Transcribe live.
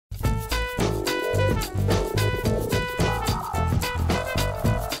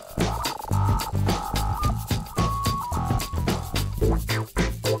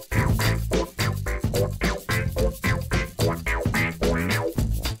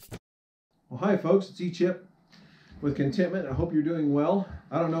Hi folks, it's E-Chip with Contentment. I hope you're doing well.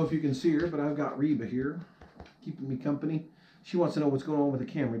 I don't know if you can see her, but I've got Reba here keeping me company. She wants to know what's going on with the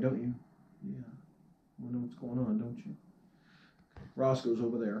camera, don't you? Yeah, you want to know what's going on, don't you? Roscoe's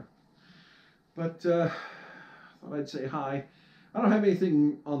over there. But thought I'd say hi. I don't have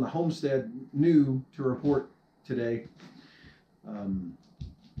anything on the homestead new to report today.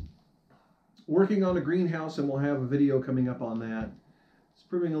 Working on a greenhouse, and we'll have a video coming up on that. It's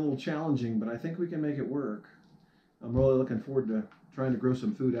proving a little challenging, but I think we can make it work. I'm really looking forward to trying to grow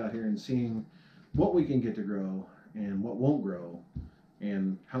some food out here and seeing what we can get to grow and what won't grow,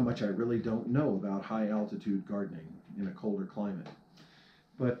 and how much I really don't know about high altitude gardening in a colder climate.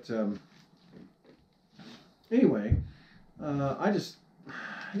 But anyway, I just,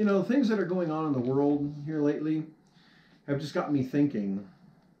 things that are going on in the world here lately have just got me thinking,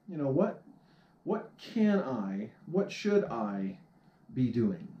 what should I be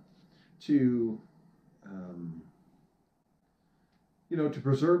doing to, to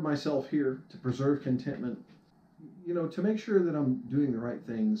preserve myself here, to preserve contentment, to make sure that I'm doing the right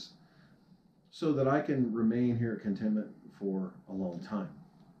things so that I can remain here at Contentment for a long time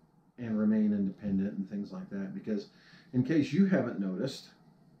and remain independent and things like that. Because in case you haven't noticed,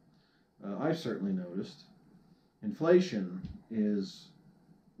 I've certainly noticed, inflation is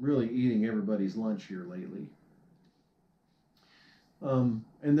really eating everybody's lunch here lately.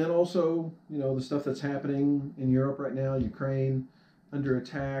 And then also, the stuff that's happening in Europe right now, Ukraine under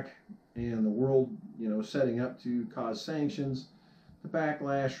attack, and the world, setting up to cause sanctions, the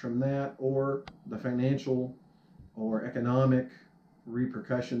backlash from that, or the financial or economic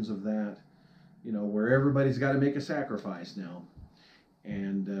repercussions of that, where everybody's got to make a sacrifice now,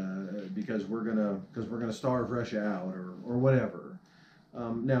 and because we're gonna starve Russia out or whatever.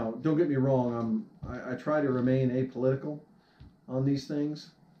 Now, don't get me wrong, I try to remain apolitical on these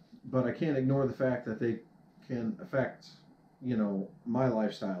things, but I can't ignore the fact that they can affect, my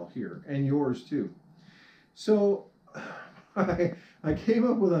lifestyle here and yours too. So I came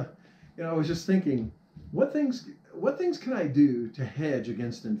up with I was just thinking, what things can I do to hedge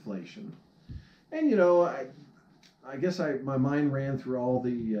against inflation? And I guess my mind ran through all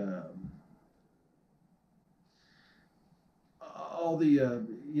the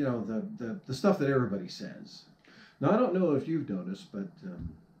stuff that everybody says. Now, I don't know if you've noticed, but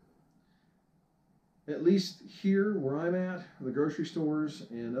at least here where I'm at, the grocery stores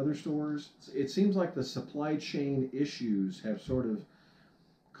and other stores, it seems like the supply chain issues have sort of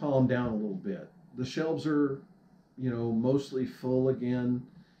calmed down a little bit. The shelves are, mostly full again.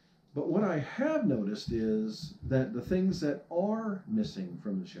 But what I have noticed is that the things that are missing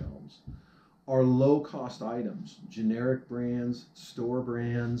from the shelves are low-cost items, generic brands, store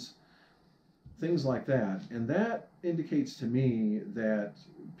brands, things like that. And that indicates to me that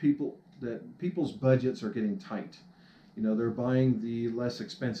people's budgets are getting tight. They're buying the less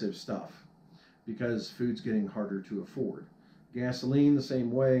expensive stuff because food's getting harder to afford. Gasoline the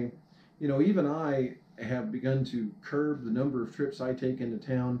same way. Even I have begun to curb the number of trips I take into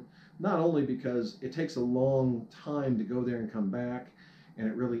town, not only because it takes a long time to go there and come back, and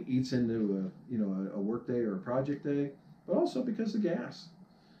it really eats into a work day or a project day, but also because the gas.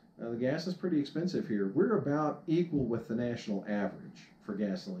 The gas is pretty expensive here. We're about equal with the national average for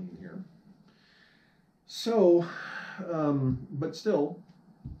gasoline here. So, but still,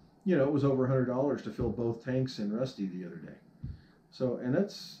 it was over $100 to fill both tanks in Rusty the other day. So, and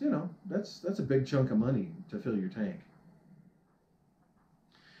that's a big chunk of money to fill your tank.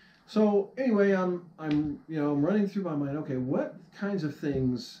 So anyway, I'm running through my mind, okay, what kinds of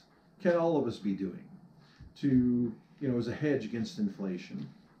things can all of us be doing to, as a hedge against inflation?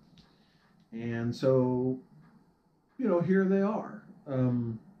 And so, here they are.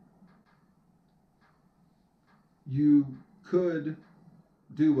 You could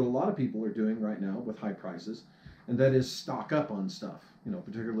do what a lot of people are doing right now with high prices, and that is stock up on stuff,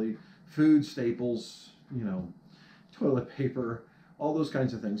 particularly food staples, toilet paper, all those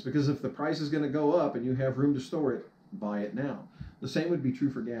kinds of things. Because if the price is going to go up and you have room to store it, buy it now. The same would be true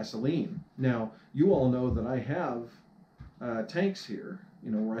for gasoline. Now, you all know that I have tanks here,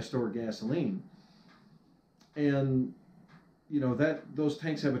 where I store gasoline. And, those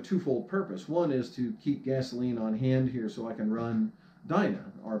tanks have a twofold purpose. One is to keep gasoline on hand here so I can run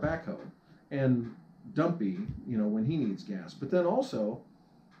Dinah, our backhoe, and Dumpy, when he needs gas. But then also,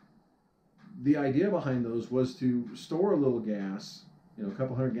 the idea behind those was to store a little gas, a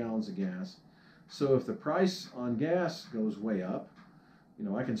couple hundred gallons of gas. So if the price on gas goes way up,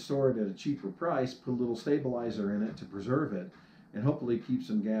 I can store it at a cheaper price, put a little stabilizer in it to preserve it, and hopefully keep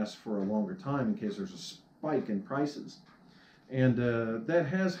some gas for a longer time in case there's a spike in prices. And that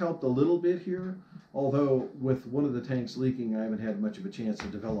has helped a little bit here, although with one of the tanks leaking, I haven't had much of a chance to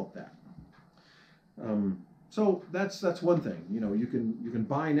develop that. So that's one thing. You know, you can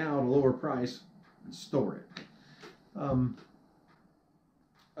buy now at a lower price and store it.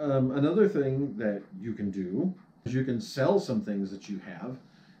 Another thing that you can do is you can sell some things that you have.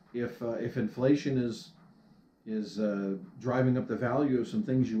 If inflation is driving up the value of some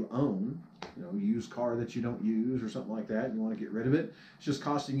things you own, you know, used car that you don't use or something like that, and you want to get rid of it, it's just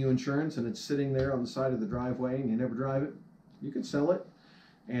costing you insurance and it's sitting there on the side of the driveway and you never drive it, you can sell it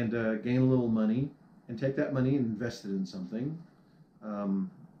and gain a little money and take that money and invest it in something.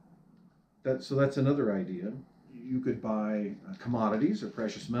 So that's another idea. You could buy commodities or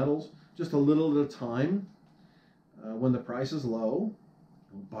precious metals just a little at a time. When the price is low,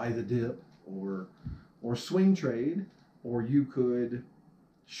 buy the dip or swing trade, or you could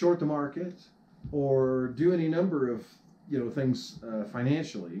short the market or do any number of things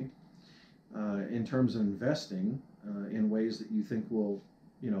financially in terms of investing in ways that you think will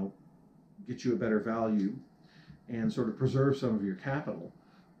get you a better value and sort of preserve some of your capital.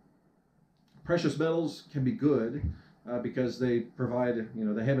 Precious metals can be good because they provide,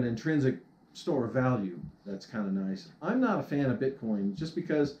 they have an intrinsic store of value. That's kind of nice. I'm not a fan of Bitcoin just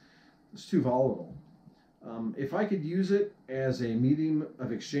because it's too volatile. If I could use it as a medium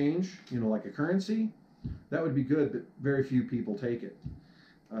of exchange, like a currency, that would be good, but very few people take it.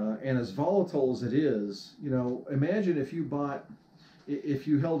 And as volatile as it is, imagine if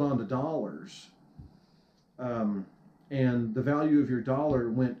you held on to dollars and the value of your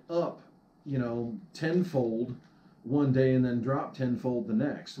dollar went up, tenfold one day and then dropped tenfold the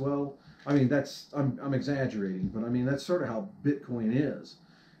next. Well, I mean, I'm exaggerating, but I mean, that's sort of how Bitcoin is.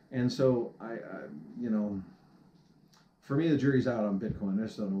 And so for me, the jury's out on Bitcoin. I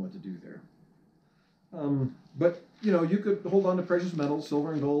just don't know what to do there. But you could hold on to precious metals,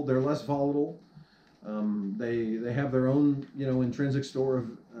 silver and gold. They're less volatile. They have their own intrinsic store of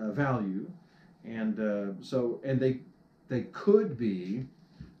value, and they could be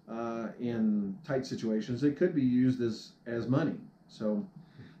in tight situations. They could be used as money. So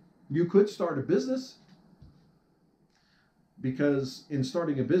you could start a business, because in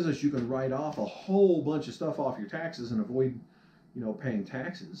starting a business, you can write off a whole bunch of stuff off your taxes and avoid, paying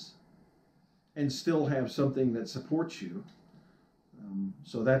taxes, and still have something that supports you.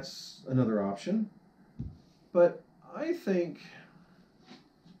 So that's another option. But I think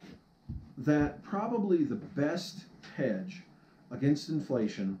that probably the best hedge against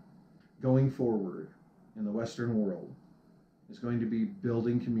inflation going forward in the Western world is going to be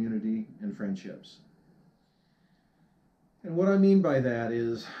building community and friendships. And what I mean by that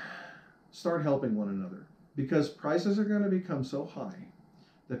is start helping one another, because prices are going to become so high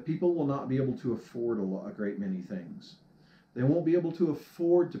that people will not be able to afford a great many things. They won't be able to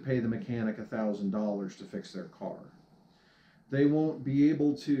afford to pay the mechanic $1,000 to fix their car. They won't be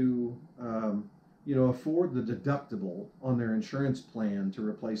able to afford the deductible on their insurance plan to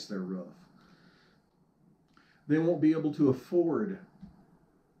replace their roof. They won't be able to afford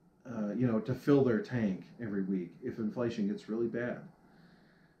to fill their tank every week if inflation gets really bad.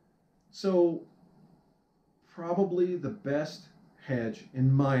 So probably the best hedge,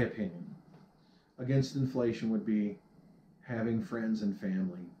 in my opinion, against inflation would be having friends and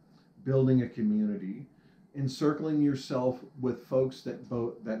family, building a community, encircling yourself with folks that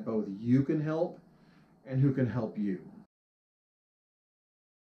both you can help and who can help you.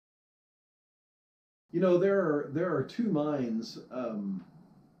 There are two minds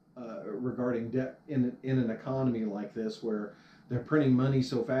regarding debt in an economy like this, where they're printing money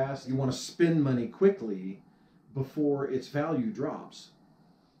so fast. You want to spend money quickly before its value drops,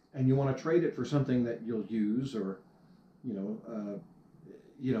 and you want to trade it for something that you'll use or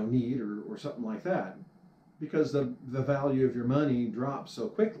need or something like that, because the value of your money drops so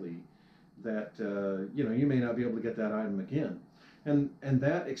quickly that you may not be able to get that item again, and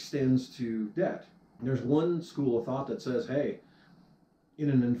that extends to debt. There's one school of thought that says, hey, in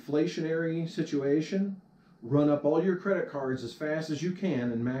an inflationary situation, run up all your credit cards as fast as you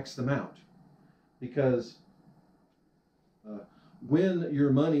can and max them out, because when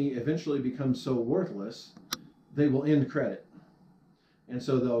your money eventually becomes so worthless, they will end credit, and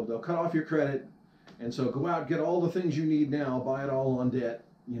so they'll cut off your credit, and so go out, get all the things you need now, buy it all on debt,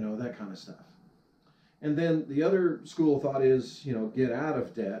 that kind of stuff. And then the other school of thought is, get out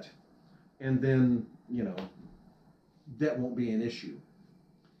of debt, and then debt won't be an issue.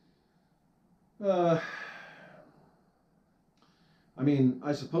 I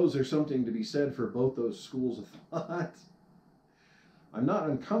suppose there's something to be said for both those schools of thought. I'm not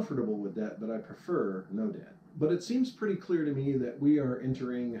uncomfortable with debt, but I prefer no debt. But it seems pretty clear to me that we are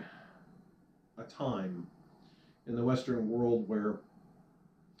entering a time in the Western world where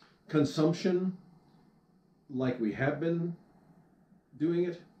consumption, like we have been doing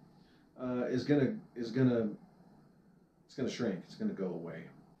it, is gonna shrink. It's gonna go away.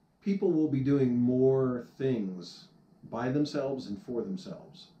 People will be doing more things by themselves and for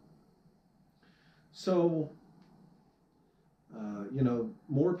themselves. So,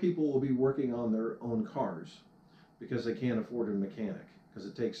 more people will be working on their own cars because they can't afford a mechanic because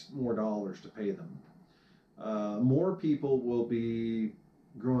it takes more dollars to pay them. More people will be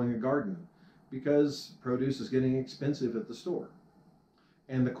growing a garden because produce is getting expensive at the store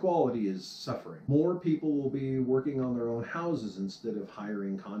and the quality is suffering. More people will be working on their own houses instead of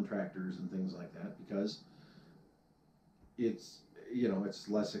hiring contractors and things like that because it's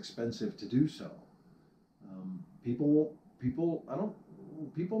less expensive to do so. People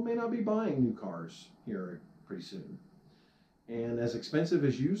may not be buying new cars here pretty soon. And as expensive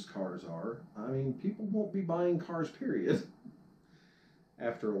as used cars are, I mean, people won't be buying cars, period,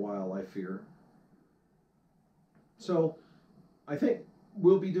 after a while, I fear. So I think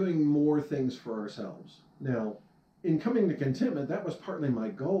we'll be doing more things for ourselves. Now, in coming to contentment, that was partly my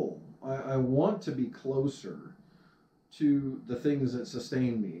goal. I want to be closer to the things that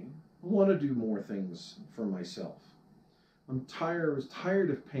sustain me. I want to do more things for myself. I was tired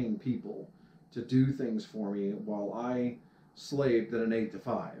of paying people to do things for me while I slaved at an 8 to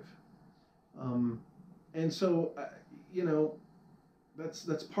 5. And so,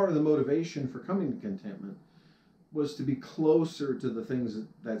 that's part of the motivation for coming to contentment, was to be closer to the things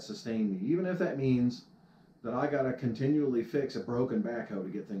that sustain me, even if that means that I got to continually fix a broken backhoe to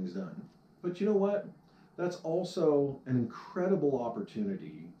get things done. But you know what? That's also an incredible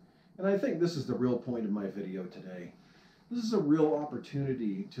opportunity. And I think this is the real point of my video today. This is a real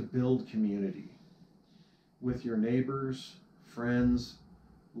opportunity to build community with your neighbors, friends,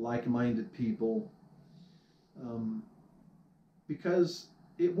 like-minded people, because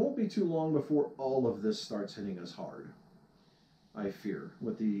it won't be too long before all of this starts hitting us hard, I fear,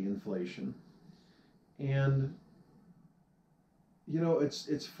 with the inflation. And,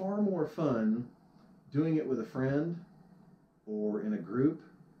 it's far more fun doing it with a friend or in a group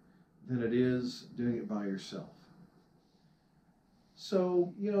than it is doing it by yourself.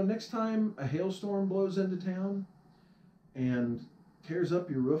 So, next time a hailstorm blows into town and tears up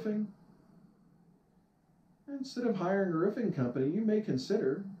your roofing, instead of hiring a roofing company, you may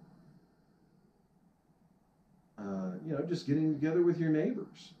consider, just getting together with your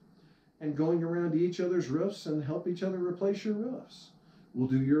neighbors and going around to each other's roofs and help each other replace your roofs. We'll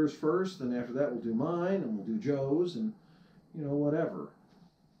do yours first, and after that we'll do mine, and we'll do Joe's, and, whatever.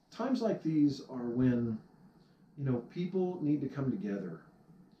 Times like these are when, people need to come together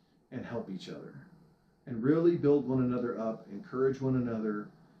and help each other and really build one another up, encourage one another,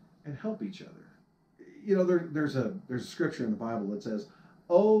 and help each other. There's a scripture in the Bible that says,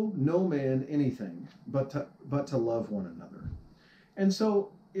 "Owe no man anything but to love one another." And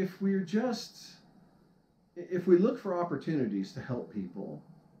so if we look for opportunities to help people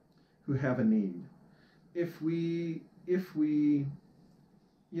who have a need, if we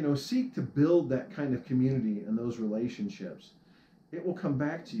seek to build that kind of community and those relationships, it will come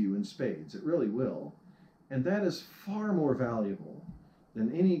back to you in spades. It really will. And that is far more valuable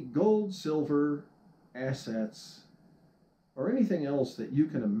than any gold, silver, assets, or anything else that you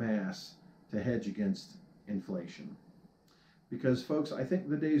can amass to hedge against inflation. Because, folks, I think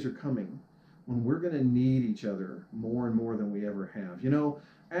the days are coming when we're going to need each other more and more than we ever have.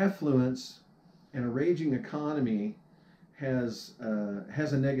 Affluence and a raging economy has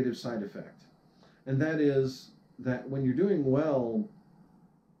a negative side effect. And that is that when you're doing well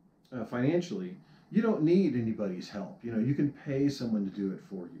financially, you don't need anybody's help. You can pay someone to do it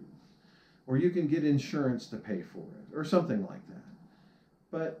for you. Or you can get insurance to pay for it, or something like that.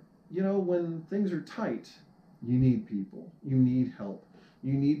 But, when things are tight, you need people. You need help.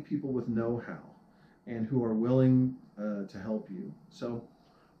 You need people with know-how and who are willing to help you. So,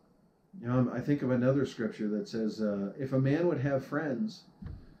 I think of another scripture that says, if a man would have friends,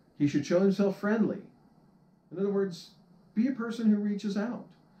 he should show himself friendly. In other words, be a person who reaches out.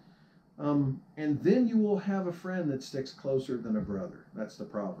 And then you will have a friend that sticks closer than a brother. That's the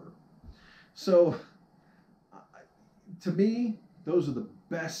proverb. So, to me, those are the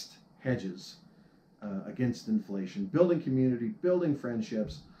best hedges against inflation. Building community, building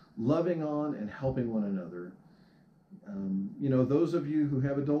friendships, loving on and helping one another. Those of you who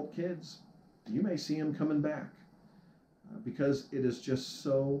have adult kids, you may see them coming back because it is just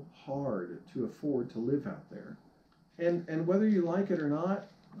so hard to afford to live out there. And whether you like it or not,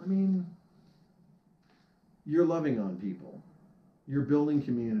 you're loving on people. You're building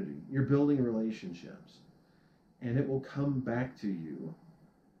community. You're building relationships. And it will come back to you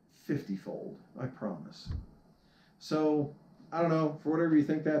 50-fold, I promise. So, I don't know, for whatever you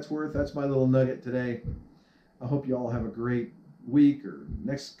think that's worth, that's my little nugget today. I hope you all have a great week or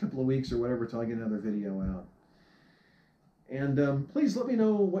next couple of weeks or whatever till I get another video out. And please let me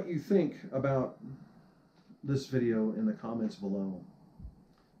know what you think about this video in the comments below.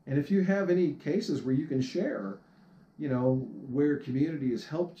 And if you have any cases where you can share, you know, where community has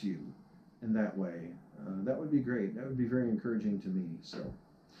helped you in that way, that would be great. That would be very encouraging to me. So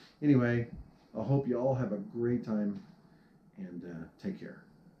anyway, I hope you all have a great time and take care.